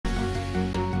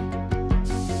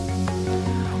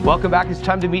Welcome back. It's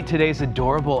time to meet today's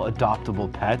adorable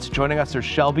adoptable pets. Joining us are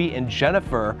Shelby and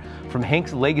Jennifer from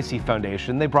Hank's Legacy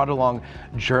Foundation. They brought along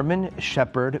German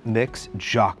Shepherd mix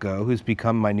Jako, who's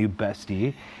become my new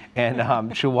bestie, and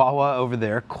Chihuahua over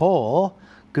there, Coal.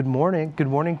 Good morning. Good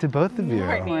morning to both of you.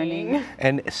 Good morning.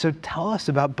 And so tell us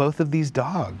about both of these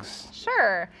dogs.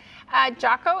 Sure.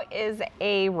 Jako is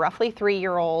a roughly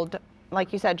 3-year-old,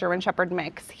 like you said, German Shepherd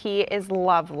mix. He is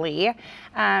lovely.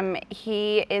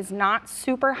 He is not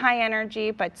super high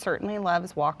energy, but certainly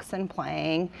loves walks and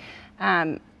playing.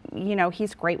 You know,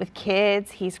 he's great with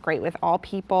kids. He's great with all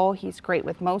people. He's great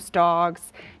with most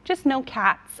dogs. Just no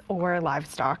cats or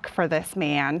livestock for this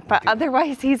man. But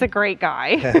otherwise, he's a great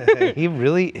guy. He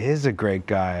really is a great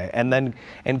guy. And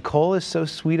Cole is so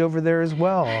sweet over there as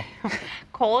well.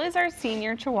 Cole is our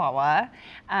senior Chihuahua.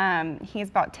 He's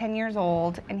about 10 years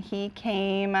old, and he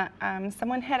came,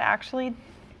 someone had actually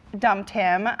dumped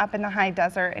him up in the high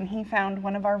desert, and he found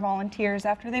one of our volunteers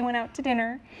after they went out to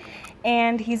dinner,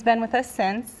 and he's been with us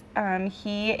since.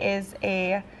 He is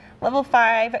a level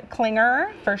 5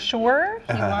 clinger for sure.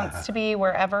 He wants to be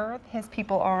wherever his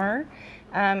people are,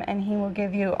 and he will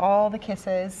give you all the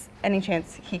kisses any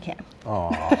chance he can.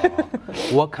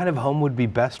 Aww. What kind of home would be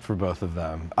best for both of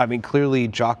them? I mean, clearly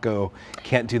Jako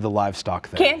can't do the livestock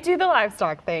thing. Can't do the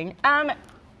livestock thing.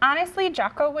 Honestly,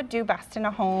 Jako would do best in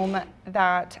a home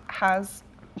that has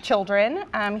children.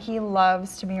 He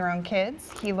loves to be around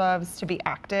kids. He loves to be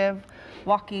active,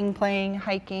 walking, playing,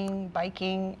 hiking,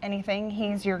 biking, anything.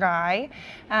 He's your guy.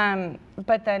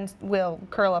 But then we'll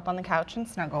curl up on the couch and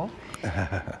snuggle.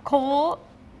 Cole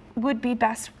would be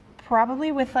best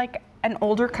probably with like an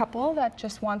older couple that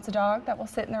just wants a dog that will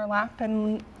sit in their lap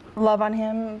and love on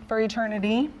him for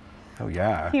eternity. Oh,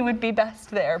 yeah. He would be best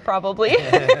there, probably.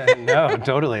 No,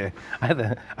 totally.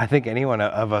 I think any one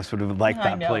of us would have liked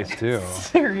that place, too.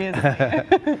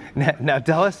 Seriously. Now,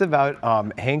 tell us about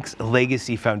Hank's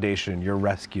Legacy Foundation, your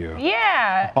rescue.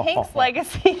 Yeah, Hank's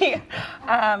Legacy.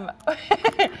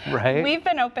 Right? We've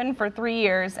been open for 3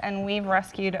 years, and we've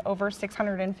rescued over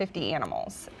 650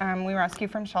 animals. We rescue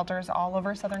from shelters all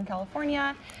over Southern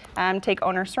California, take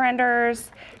owner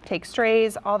surrenders, take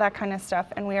strays, all that kind of stuff,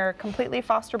 and we are a completely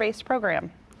foster-based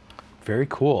program. Very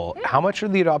cool. Yeah. How much are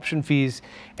the adoption fees,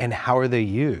 and how are they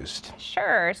used?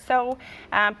 Sure. So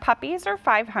puppies are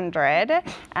 $500,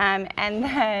 and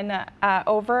then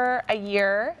over a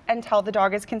year until the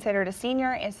dog is considered a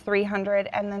senior is $300,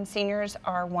 and then seniors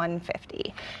are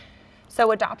 $150.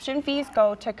 So adoption fees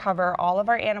go to cover all of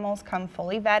our animals come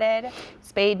fully vetted,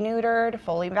 spayed, neutered,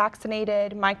 fully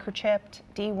vaccinated, microchipped,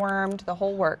 dewormed, the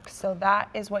whole works. So that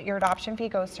is what your adoption fee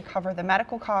goes to cover the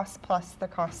medical costs plus the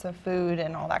costs of food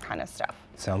and all that kind of stuff.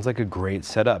 Sounds like a great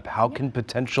setup. How can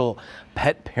potential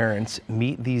pet parents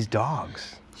meet these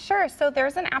dogs? Sure, so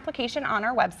there's an application on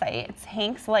our website. It's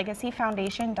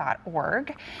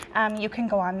hankslegacyfoundation.org. You can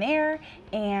go on there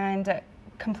and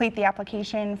complete the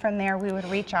application. From there, we would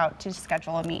reach out to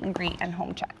schedule a meet and greet and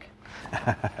home check.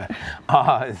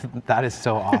 That is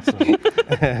so awesome.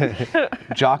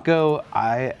 Jako,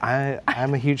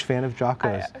 I'm a huge fan of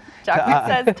Jako's. Jako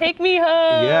says, take me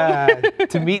home. Yeah,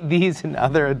 to meet these and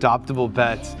other adoptable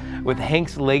pets with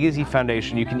Hank's Legacy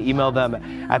Foundation, you can email them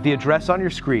at the address on your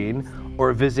screen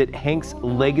or visit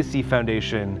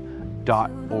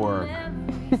hankslegacyfoundation.org.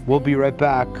 We'll be right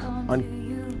back on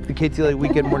the KTLA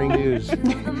Weekend Morning News.